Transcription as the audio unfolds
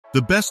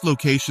The best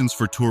locations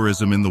for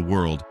tourism in the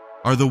world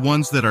are the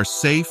ones that are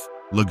safe,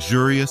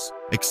 luxurious,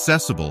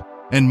 accessible,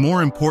 and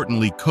more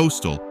importantly,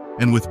 coastal,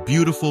 and with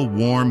beautiful,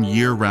 warm,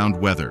 year-round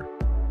weather.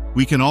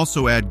 We can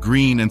also add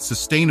green and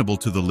sustainable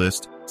to the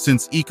list,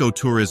 since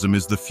ecotourism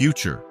is the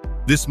future.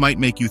 This might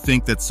make you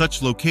think that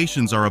such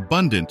locations are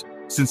abundant,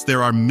 since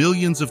there are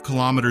millions of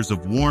kilometers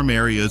of warm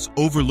areas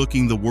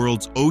overlooking the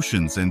world's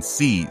oceans and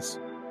seas.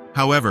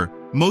 However,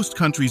 most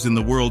countries in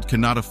the world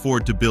cannot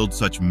afford to build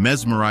such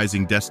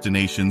mesmerizing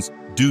destinations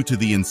due to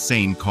the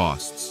insane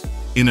costs.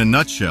 In a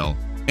nutshell,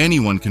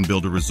 anyone can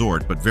build a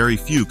resort, but very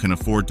few can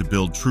afford to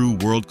build true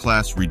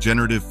world-class,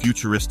 regenerative,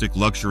 futuristic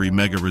luxury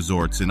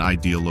mega-resorts in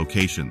ideal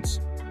locations.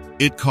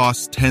 It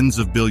costs tens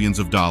of billions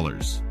of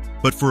dollars.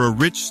 But for a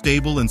rich,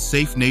 stable, and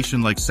safe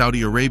nation like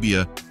Saudi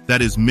Arabia,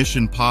 that is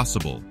mission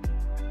possible.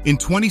 In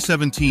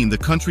 2017, the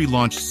country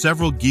launched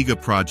several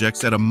giga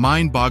projects at a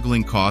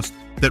mind-boggling cost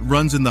that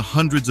runs in the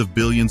hundreds of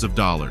billions of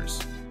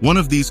dollars. One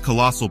of these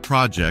colossal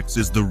projects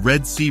is the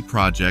Red Sea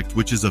Project,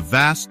 which is a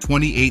vast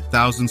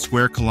 28,000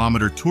 square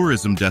kilometer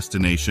tourism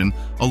destination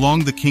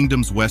along the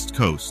kingdom's west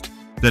coast,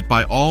 that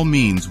by all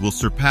means will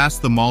surpass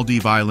the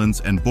Maldives Islands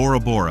and Bora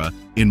Bora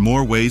in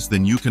more ways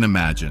than you can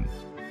imagine.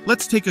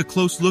 Let's take a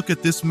close look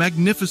at this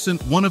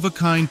magnificent,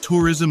 one-of-a-kind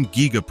tourism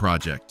giga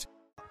project.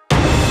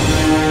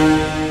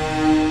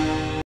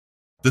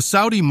 The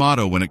Saudi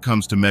motto when it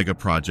comes to mega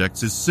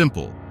projects is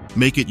simple: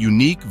 make it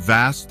unique,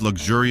 vast,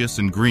 luxurious,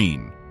 and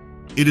green.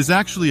 It is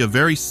actually a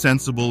very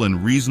sensible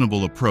and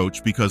reasonable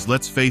approach because,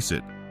 let's face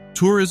it,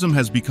 tourism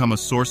has become a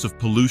source of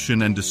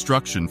pollution and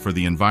destruction for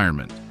the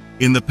environment.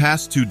 In the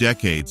past 2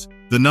 decades,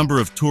 the number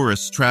of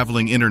tourists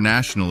traveling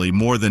internationally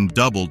more than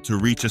doubled to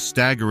reach a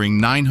staggering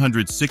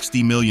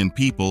 960 million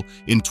people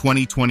in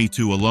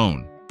 2022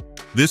 alone.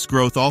 This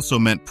growth also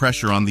meant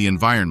pressure on the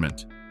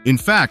environment. In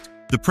fact,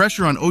 the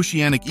pressure on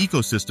oceanic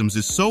ecosystems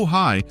is so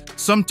high,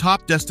 some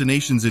top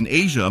destinations in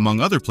Asia, among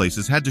other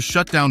places, had to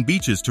shut down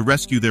beaches to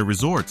rescue their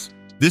resorts.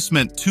 This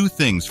meant 2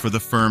 things for the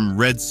firm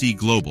Red Sea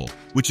Global,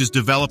 which is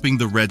developing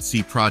the Red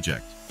Sea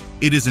Project.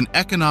 It is an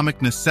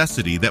economic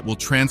necessity that will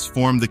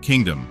transform the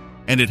kingdom,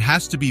 and it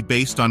has to be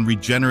based on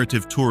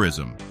regenerative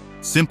tourism.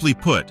 Simply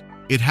put,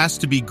 it has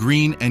to be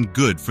green and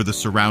good for the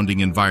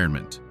surrounding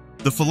environment.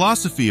 The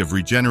philosophy of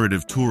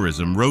regenerative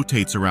tourism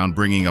rotates around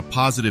bringing a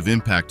positive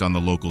impact on the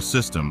local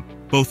system,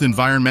 both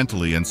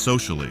environmentally and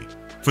socially.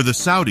 For the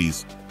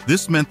Saudis,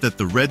 this meant that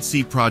the Red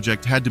Sea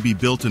Project had to be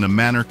built in a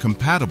manner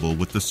compatible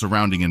with the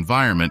surrounding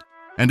environment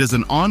and as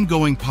an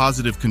ongoing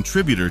positive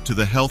contributor to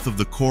the health of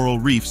the coral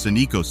reefs and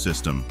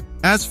ecosystem.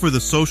 As for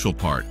the social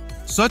part,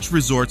 such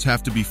resorts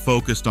have to be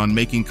focused on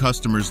making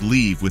customers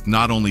leave with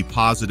not only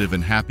positive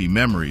and happy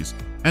memories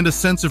and a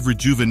sense of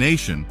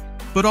rejuvenation,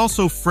 but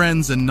also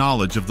friends and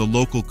knowledge of the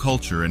local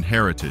culture and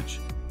heritage.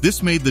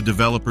 This made the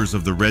developers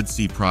of the Red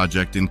Sea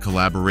Project, in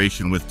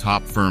collaboration with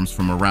top firms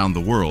from around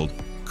the world,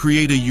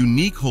 create a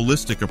unique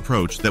holistic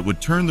approach that would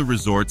turn the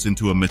resorts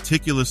into a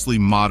meticulously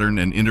modern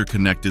and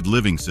interconnected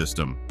living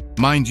system.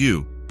 Mind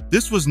you,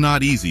 this was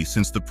not easy,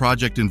 since the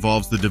project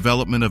involves the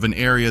development of an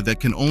area that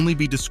can only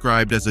be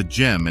described as a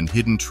gem and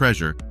hidden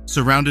treasure,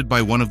 surrounded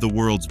by one of the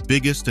world's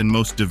biggest and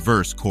most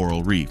diverse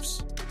coral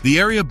reefs. The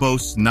area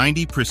boasts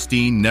 90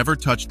 pristine,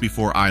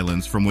 never-touched-before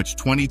islands, from which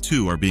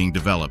 22 are being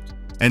developed,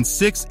 and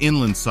 6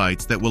 inland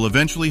sites that will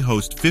eventually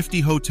host 50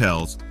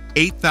 hotels,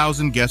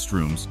 8,000 guest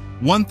rooms,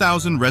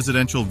 1,000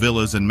 residential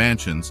villas and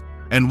mansions,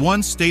 and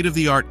 1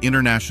 state-of-the-art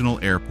international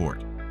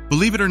airport.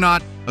 Believe it or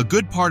not, a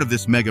good part of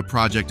this mega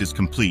project is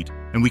complete,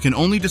 and we can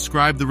only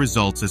describe the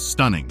results as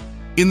stunning.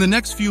 In the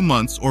next few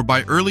months, or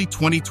by early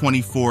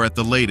 2024 at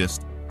the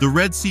latest, the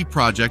Red Sea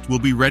Project will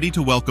be ready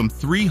to welcome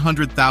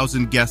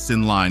 300,000 guests,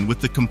 in line with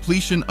the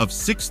completion of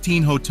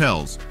 16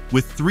 hotels,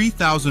 with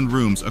 3,000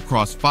 rooms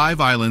across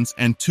 5 islands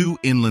and 2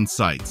 inland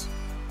sites.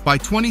 By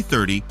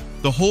 2030,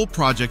 the whole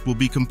project will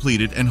be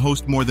completed and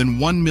host more than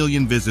 1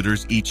 million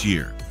visitors each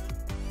year.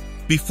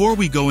 Before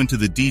we go into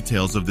the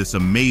details of this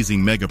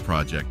amazing mega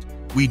project,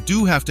 we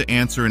do have to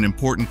answer an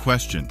important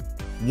question.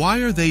 Why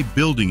are they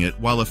building it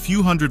while a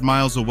few hundred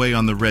miles away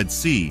on the Red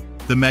Sea,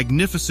 the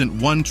magnificent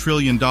 $1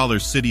 trillion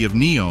city of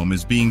Neom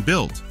is being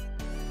built?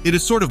 It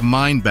is sort of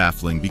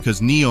mind-baffling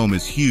because Neom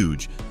is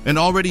huge and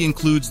already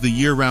includes the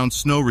year-round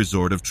snow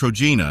resort of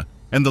Trojena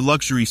and the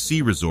luxury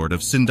sea resort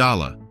of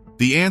Sindala.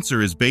 The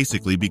answer is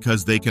basically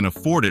because they can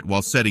afford it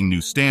while setting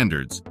new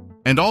standards,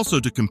 and also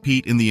to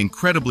compete in the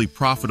incredibly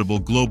profitable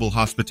global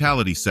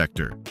hospitality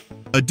sector.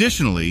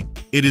 Additionally,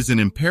 it is an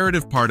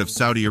imperative part of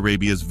Saudi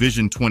Arabia's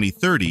Vision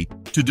 2030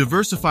 to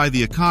diversify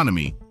the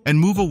economy and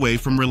move away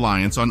from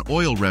reliance on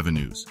oil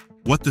revenues.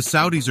 What the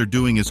Saudis are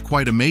doing is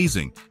quite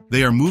amazing.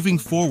 They are moving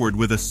forward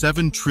with a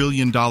 $7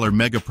 trillion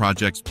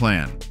mega-projects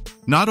plan.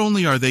 Not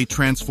only are they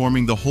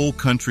transforming the whole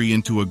country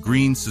into a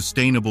green,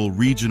 sustainable,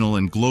 regional,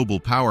 and global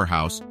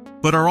powerhouse,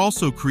 but are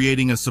also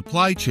creating a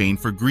supply chain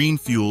for green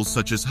fuels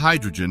such as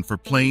hydrogen for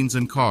planes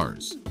and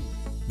cars.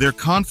 Their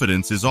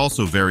confidence is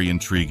also very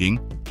intriguing,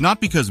 not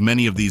because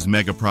many of these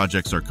mega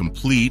projects are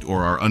complete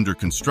or are under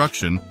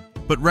construction,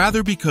 but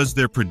rather because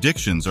their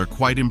predictions are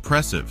quite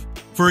impressive.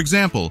 For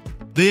example,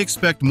 they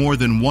expect more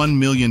than 1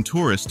 million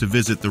tourists to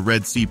visit the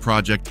Red Sea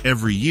project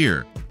every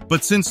year,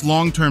 but since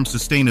long-term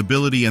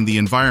sustainability and the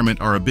environment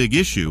are a big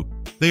issue,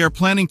 they are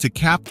planning to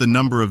cap the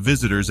number of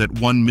visitors at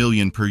 1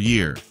 million per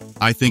year.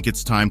 I think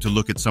it's time to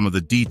look at some of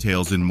the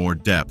details in more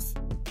depth.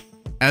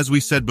 As we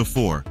said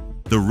before,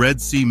 the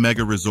Red Sea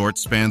Mega Resort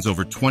spans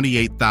over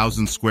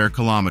 28,000 square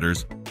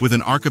kilometers with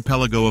an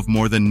archipelago of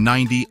more than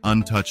 90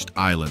 untouched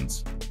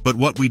islands. But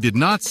what we did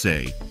not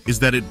say is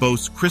that it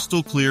boasts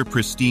crystal-clear,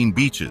 pristine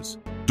beaches,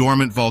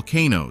 dormant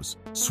volcanoes,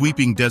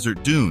 sweeping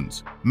desert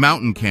dunes,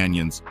 mountain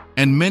canyons,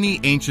 and many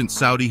ancient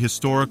Saudi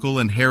historical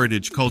and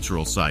heritage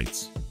cultural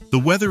sites. The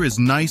weather is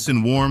nice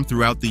and warm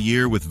throughout the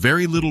year with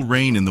very little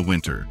rain in the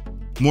winter.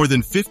 More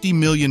than 50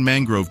 million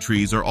mangrove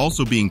trees are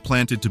also being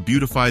planted to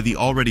beautify the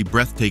already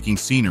breathtaking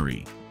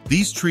scenery.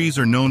 These trees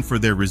are known for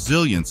their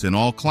resilience in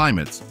all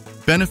climates,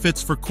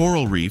 benefits for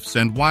coral reefs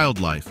and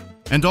wildlife,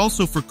 and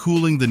also for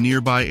cooling the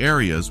nearby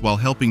areas while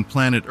helping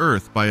planet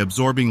Earth by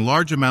absorbing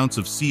large amounts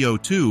of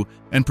CO2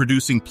 and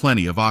producing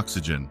plenty of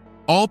oxygen.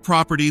 All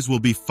properties will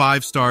be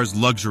 5-star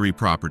luxury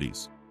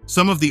properties.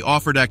 Some of the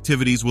offered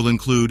activities will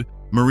include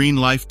marine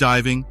life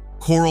diving,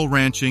 coral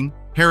ranching,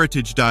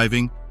 heritage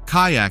diving,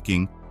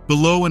 kayaking,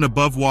 below and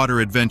above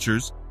water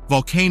adventures,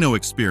 volcano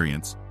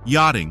experience,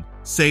 yachting,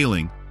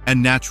 sailing,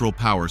 and natural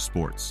power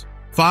sports.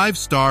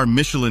 5-star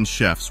Michelin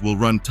chefs will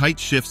run tight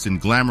shifts in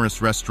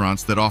glamorous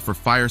restaurants that offer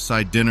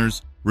fireside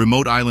dinners,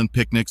 remote island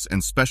picnics,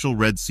 and special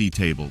Red Sea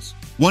tables.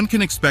 One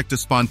can expect a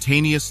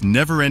spontaneous,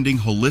 never-ending,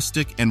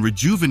 holistic, and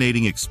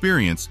rejuvenating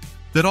experience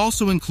that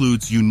also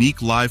includes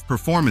unique live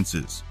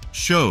performances,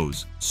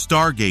 shows,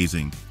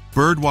 stargazing,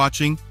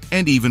 birdwatching,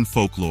 and even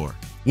folklore.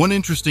 One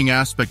interesting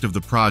aspect of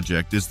the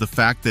project is the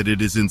fact that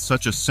it is in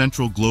such a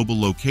central global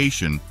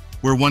location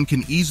where one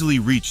can easily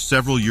reach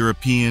several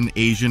European,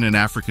 Asian, and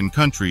African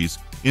countries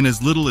in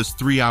as little as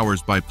 3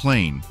 hours by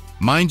plane.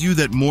 Mind you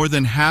that more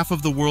than half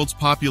of the world's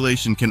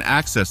population can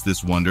access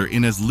this wonder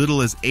in as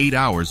little as 8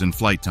 hours in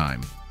flight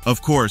time.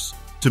 Of course,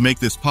 to make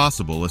this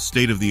possible, a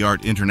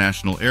state-of-the-art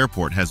international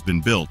airport has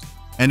been built,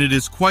 and it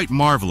is quite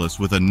marvelous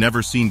with a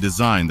never-seen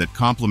design that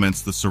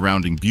complements the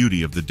surrounding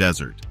beauty of the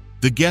desert.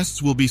 The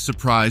guests will be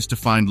surprised to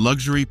find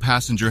luxury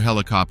passenger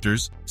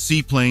helicopters,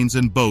 seaplanes,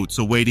 and boats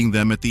awaiting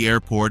them at the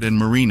airport and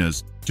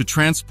marinas to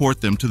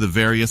transport them to the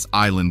various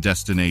island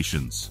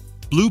destinations.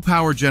 Blue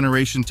power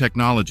generation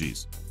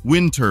technologies,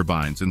 wind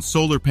turbines, and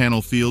solar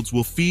panel fields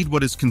will feed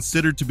what is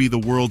considered to be the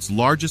world's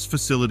largest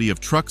facility of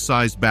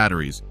truck-sized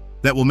batteries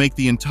that will make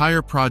the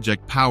entire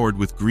project powered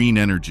with green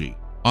energy.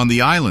 On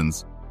the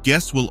islands,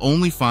 guests will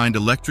only find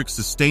electric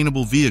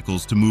sustainable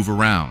vehicles to move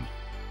around.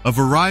 A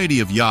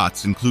variety of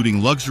yachts,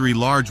 including luxury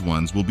large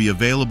ones, will be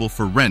available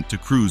for rent to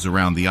cruise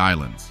around the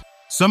islands.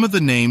 Some of the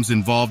names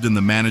involved in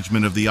the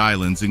management of the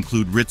islands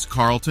include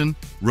Ritz-Carlton,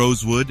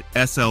 Rosewood,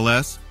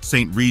 SLS,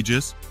 St.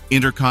 Regis,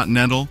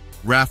 Intercontinental,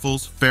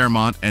 Raffles,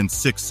 Fairmont, and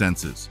Six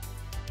Senses.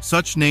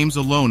 Such names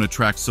alone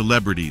attract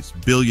celebrities,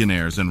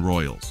 billionaires, and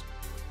royals.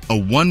 A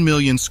 1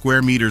 million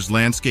square meters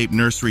landscape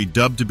nursery,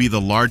 dubbed to be the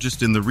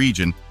largest in the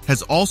region,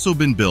 has also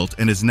been built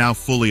and is now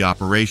fully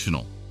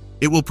operational.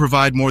 It will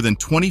provide more than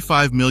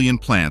 25 million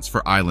plants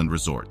for island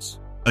resorts.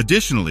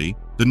 Additionally,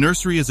 the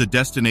nursery is a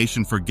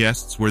destination for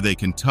guests where they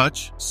can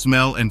touch,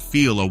 smell, and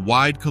feel a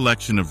wide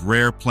collection of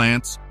rare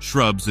plants,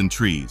 shrubs, and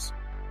trees.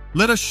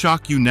 Let us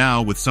shock you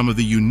now with some of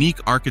the unique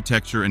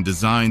architecture and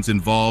designs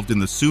involved in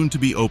the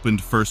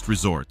soon-to-be-opened first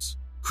resorts.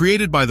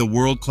 Created by the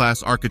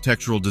world-class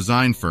architectural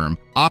design firm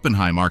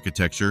Oppenheim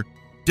Architecture,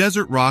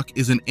 Desert Rock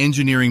is an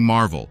engineering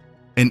marvel,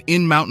 an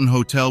in-mountain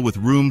hotel with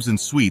rooms and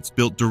suites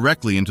built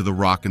directly into the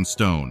rock and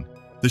stone.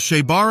 The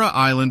Shebara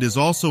Island is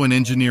also an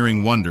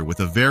engineering wonder with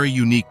a very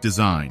unique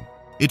design.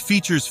 It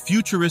features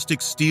futuristic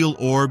steel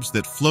orbs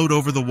that float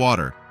over the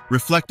water,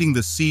 reflecting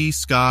the sea,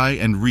 sky,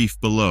 and reef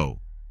below.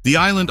 The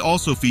island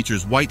also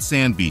features white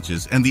sand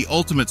beaches and the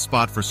ultimate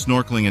spot for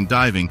snorkeling and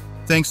diving,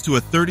 thanks to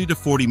a 30 to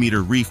 40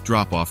 meter reef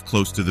drop-off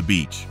close to the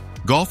beach.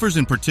 Golfers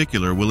in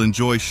particular will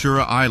enjoy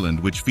Shura Island,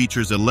 which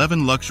features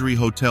 11 luxury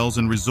hotels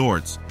and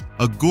resorts,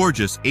 a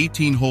gorgeous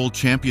 18-hole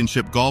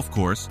championship golf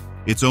course,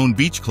 its own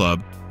beach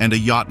club, and a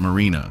yacht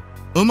marina.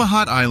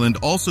 Umahat Island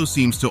also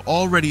seems to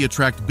already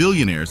attract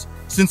billionaires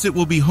since it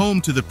will be home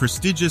to the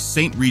prestigious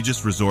St.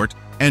 Regis Resort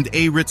and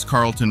a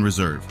Ritz-Carlton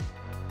Reserve.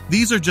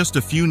 These are just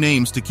a few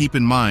names to keep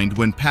in mind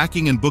when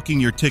packing and booking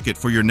your ticket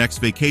for your next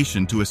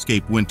vacation to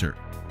escape winter.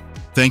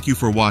 Thank you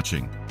for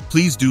watching.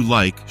 Please do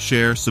like,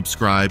 share,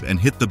 subscribe, and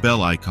hit the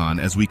bell icon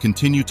as we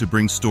continue to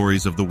bring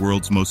stories of the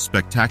world's most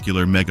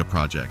spectacular mega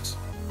projects.